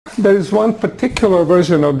there is one particular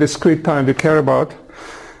version of discrete time we care about,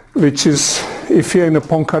 which is if you're in a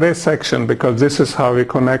Poincare section, because this is how we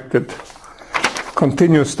connected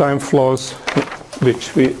continuous time flows,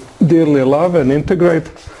 which we dearly love and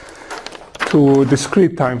integrate, to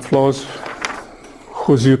discrete time flows,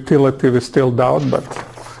 whose utility we still doubt, but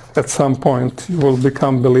at some point you will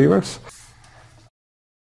become believers.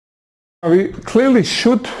 We clearly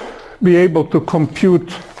should be able to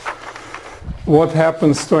compute what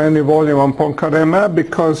happens to any volume on Poincare map,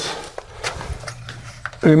 because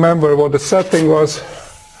remember what the setting was.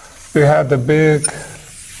 We had a big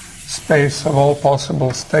space of all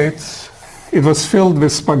possible states. It was filled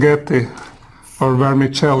with spaghetti or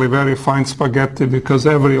vermicelli, very fine spaghetti, because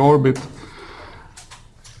every orbit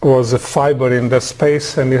was a fiber in the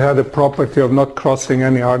space, and it had the property of not crossing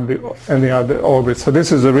any other orbit. So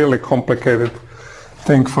this is a really complicated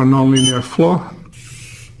thing for nonlinear flow.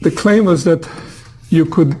 The claim was that you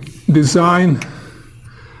could design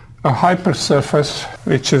a hypersurface,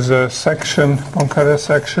 which is a section, Poincare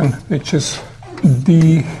section, which is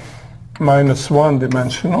d minus 1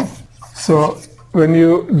 dimensional. So when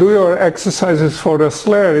you do your exercises for the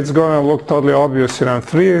layer, it's going to look totally obvious,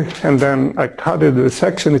 3, and then I cut it to a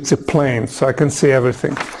section, it's a plane, so I can see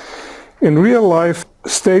everything. In real life,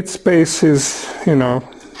 state space is,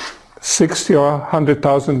 60 or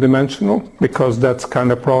 100,000 dimensional, because that's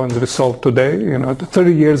kind of problems we solve today.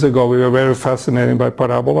 30 years ago we were very fascinated by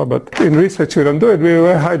parabola, but in research we don't do it. We're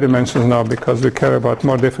very high dimensions now because we care about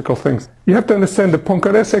more difficult things. You have to understand the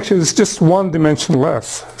Poincare section is just 1 dimension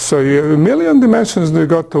less. So you have a million dimensions, you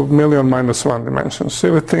go to million minus 1 dimensions. So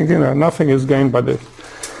you would think, nothing is gained by this.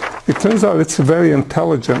 It turns out it's a very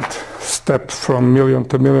intelligent step from million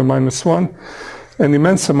to million minus 1. An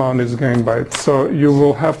immense amount is gained by it. So you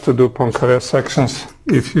will have to do Poincare sections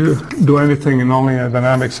if you do anything in nonlinear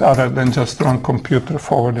dynamics other than just run computer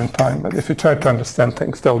forward in time. But if you try to understand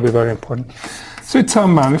things, that will be very important. So it's a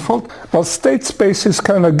manifold. Well, state space is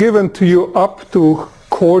kind of given to you up to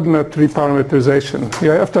coordinate reparameterization.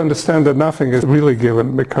 You have to understand that nothing is really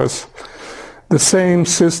given, because the same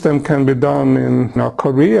system can be done in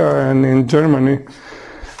Korea and in Germany.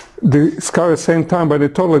 It's covered at the same time, but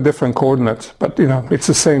in totally different coordinates. But it's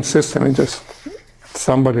the same system. It just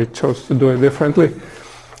somebody chose to do it differently.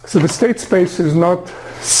 So the state space is not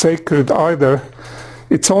sacred either.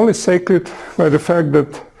 It's only sacred by the fact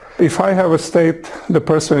that if I have a state, the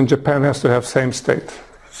person in Japan has to have same state.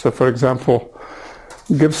 So, for example,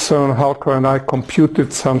 Gibson, Halker, and I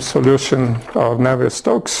computed some solution of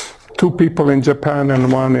Navier-Stokes. 2 people in Japan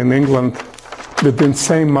and 1 in England within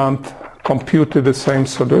same month computed the same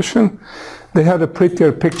solution. They had a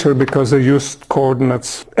prettier picture because they used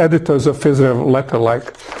coordinates. Editors of Fizerev letter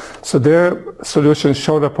like. So their solution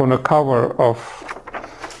showed up on the cover of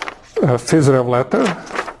Fizerev letter.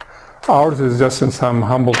 Ours is just in some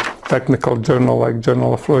humble technical journal like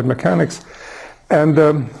Journal of Fluid Mechanics. And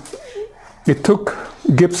it took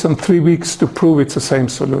Gibson 3 weeks to prove it's the same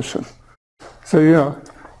solution. So,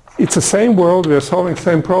 it's the same world, we're solving the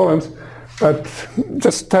same problems. But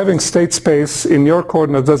just having state space in your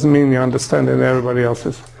coordinates doesn't mean you understand it in everybody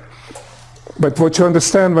else's. But what you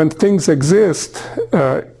understand when things exist,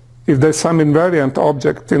 if there's some invariant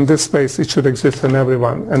object in this space, it should exist in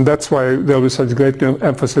everyone. And that's why there was such great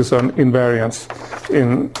emphasis on invariance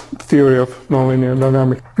in theory of nonlinear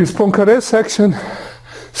dynamics. This Poincare section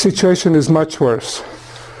situation is much worse.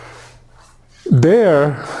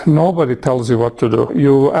 There, nobody tells you what to do.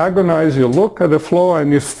 You agonize, you look at the flow,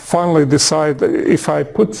 and you finally decide, if I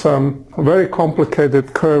put some very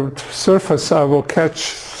complicated curved surface, I will catch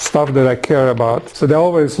stuff that I care about. So they're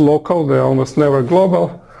always local, they're almost never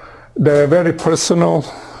global. They're very personal,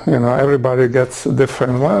 everybody gets a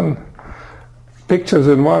different one. Pictures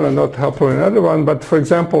in one are not helpful in another one, but for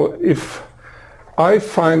example, if I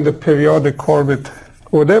find the periodic orbit,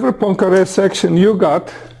 whatever Poincare section you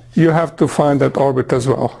got, you have to find that orbit as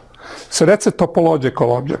well. So that's a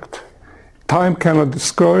topological object. Time cannot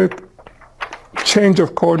destroy it. Change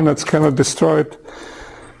of coordinates cannot destroy it.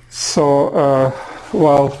 So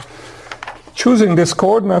while choosing these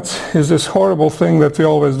coordinates is this horrible thing that we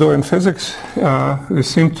always do in physics, we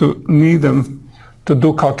seem to need them to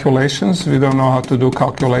do calculations. We don't know how to do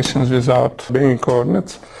calculations without being in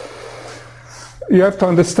coordinates. You have to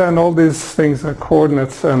understand all these things are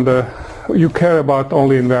coordinates, and you care about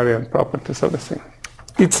only invariant properties of the thing.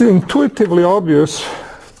 It's intuitively obvious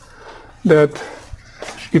that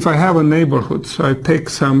if I have a neighborhood, so I take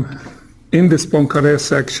some, in this Poincare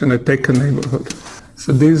section, I take a neighborhood.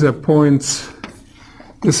 So these are points,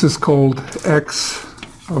 this is called x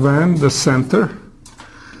of n, the center,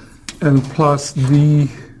 and plus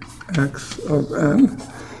dx of n.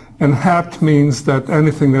 And hat means that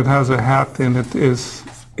anything that has a hat in it is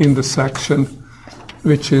in the section,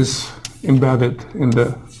 which is embedded in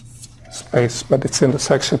the space, but it's in the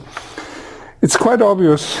section. It's quite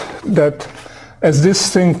obvious that as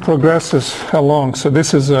this thing progresses along, so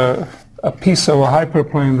this is a piece of a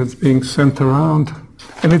hyperplane that's being sent around,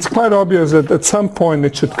 and it's quite obvious that at some point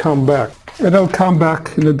it should come back. And it'll come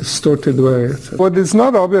back in a distorted way. What is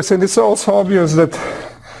not obvious, and it's also obvious that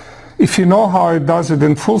if you know how it does it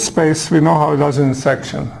in full space, we know how it does it in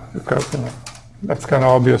section, because that's kind of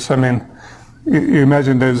obvious. I mean, you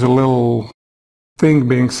imagine there's a little thing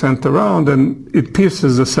being sent around, and it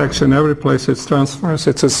pierces the section every place it's transverse.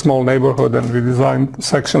 It's a small neighborhood, and we designed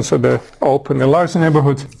sections so they're open in large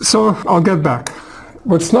neighborhoods. So I'll get back.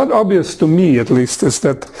 What's not obvious to me, at least, is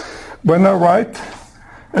that when I write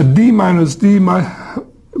a d minus d,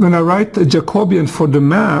 when I write a Jacobian for the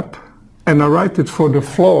map, and I write it for the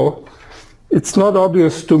flow, it's not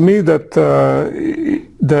obvious to me that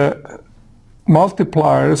the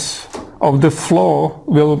multipliers of the flow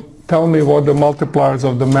will tell me what the multipliers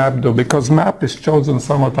of the map do, because map is chosen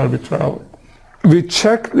somewhat arbitrarily. We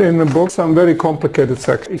checked in the book some very complicated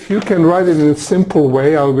sections. If you can write it in a simple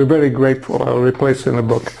way, I'll be very grateful. I'll replace it in the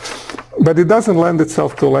book. But it doesn't lend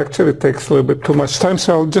itself to a lecture. It takes a little bit too much time,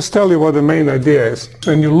 so I'll just tell you what the main idea is.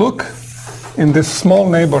 When you look in this small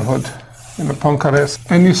neighborhood, in the Poincare,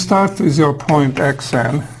 and you start with your point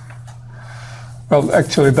xn. Well,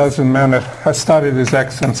 actually it doesn't matter. I started with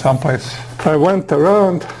xn someplace. I went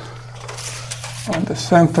around on the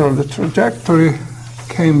center of the trajectory,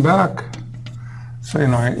 came back. So,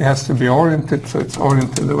 it has to be oriented, so it's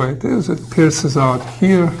oriented the way it is. It pierces out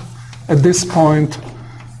here. At this point,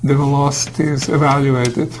 the velocity is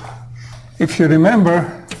evaluated. If you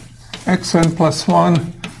remember, xn plus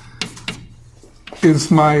 1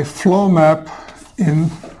 is my flow map in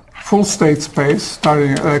full state space,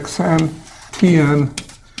 starting at xn. Tn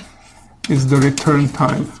is the return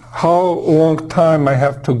time. How long time I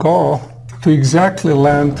have to go to exactly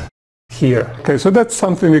land here. Okay, so that's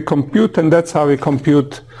something we compute, and that's how we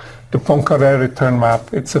compute the Poincare return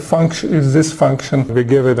map. It's a function, it's this function. We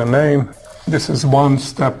give it a name. This is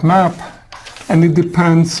one-step map, and it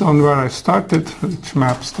depends on where I started, which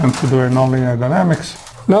maps tend to do in nonlinear dynamics.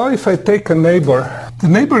 Now if I take a neighbor, the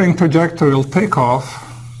neighboring trajectory will take off.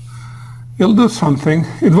 It'll do something.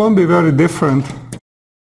 It won't be very different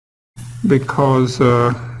because,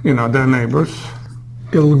 they're neighbors.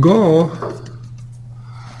 It'll go,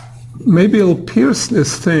 maybe it'll pierce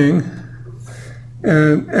this thing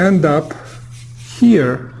and end up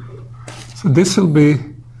here. So this will be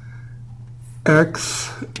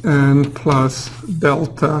xn plus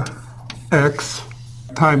delta x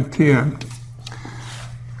time tn.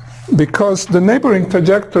 Because the neighboring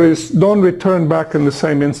trajectories don't return back in the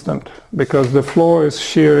same instant, because the flow is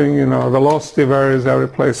shearing, velocity varies every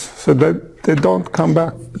place, so that they don't come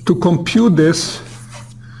back. To compute this,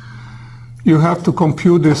 you have to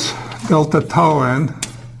compute this delta tau n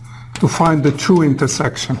to find the true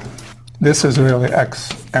intersection. This is really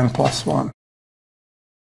xn plus 1.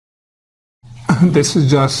 This is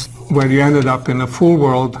just where you ended up in a full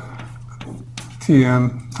world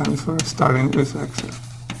Tn times we're starting with xn.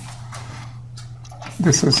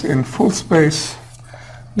 This is in full space.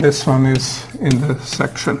 This one is in the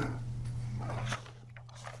section.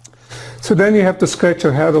 So then you have to scratch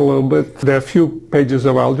your head a little bit. There are a few pages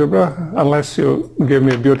of algebra, unless you give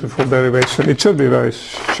me a beautiful derivation. It should be very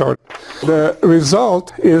short. The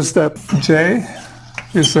result is that J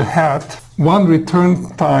is a hat. One return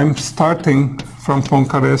time starting from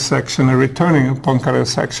Poincare section and returning a Poincare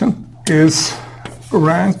section is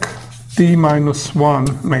rank D minus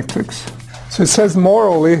 1 matrix. So it says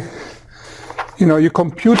morally, you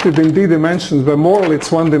compute it in D dimensions, but morally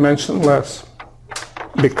it's 1 dimension less,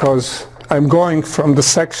 because I'm going from the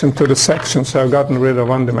section to the section, so I've gotten rid of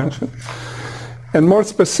 1 dimension. And more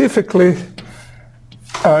specifically,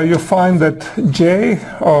 you find that J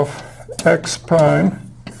of x prime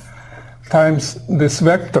times this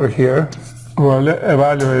vector here, we'll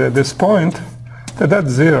evaluate at this point, that's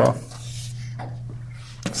 0.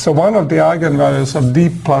 So one of the eigenvalues of D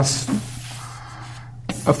plus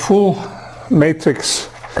a full matrix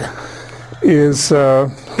is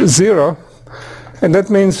 0, and that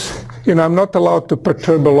means I'm not allowed to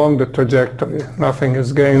perturb along the trajectory. Nothing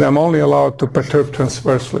is gained. I'm only allowed to perturb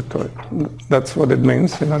transversely to it. That's what it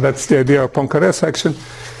means. That's the idea of Poincare section.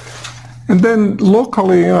 And then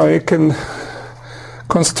locally, you can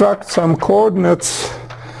construct some coordinates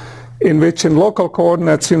in which, in local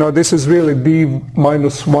coordinates, this is really D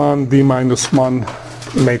minus 1, D minus 1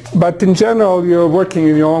 mate. But in general, you're working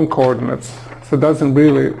in your own coordinates. So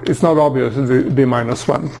it's not obvious, D minus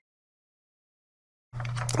 1.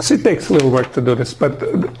 So it takes a little work to do this, but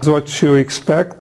it's what you expect.